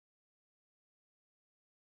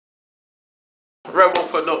Rebel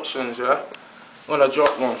Productions, yeah? Wanna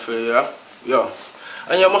drop one for you, yeah? Yeah.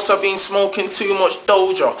 And you must have been smoking too much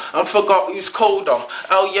Doja and forgot who's colder.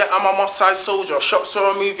 Hell yeah, I'm a must-side soldier. Shots to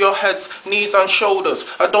remove your heads, knees and shoulders.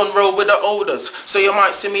 I don't roll with the olders, so you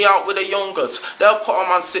might see me out with the youngers. They'll put a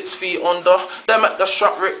man 6 feet under. They make the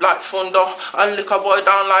strap rip like thunder and lick a boy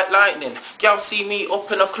down like lightning. Gal see me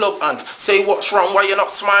up in a club and say what's wrong, why you not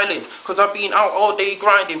smiling? Cause I've been out all day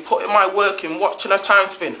grinding, putting my work in, watching the time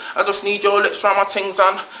spin. I just need your lips round my things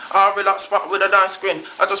and I'll relax back with a nice grin.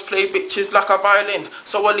 I just play bitches like a violin,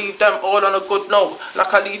 so I leave them all on a good note,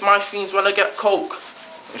 like I leave my fiends when I get coke.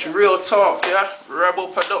 It's real talk, yeah? Rebel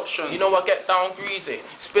Production. You know I get down greasy.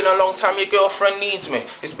 It's been a long time your girlfriend needs me.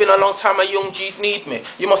 It's been a long time my young G's need me.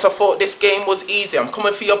 You must have thought this game was easy. I'm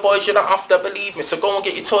coming for your boys, you don't have to believe me. So go and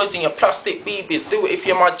get your toys and your plastic BBs. Do it if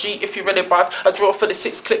you're my G, if you're really bad. I draw for the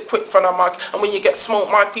 6 click quick from the mag. And when you get smoked,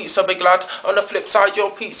 my pizza be glad. On the flip side,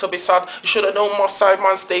 your pizza be sad. You should have known my side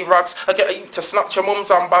man stay rags. I get a youth to snatch your mum's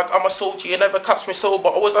handbag. I'm a soldier, you never catch me sober.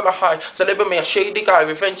 Always on a high. So live with me, a shady guy.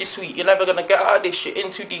 Revenge is sweet. You're never gonna get out of this shit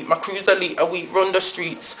in too deep. My crew's elite, a week run the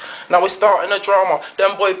streets. Now we're starting a drama.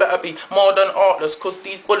 Them boy better be more than artless, cause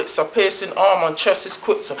these bullets are piercing armor and chest is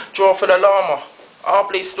quick to draw for the llama. I'll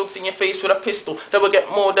blaze slugs in your face with a pistol. They will get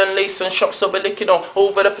more than lace and shots, so be licking all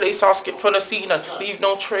over the place. I'll skip from the scene and leave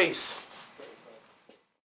no trace.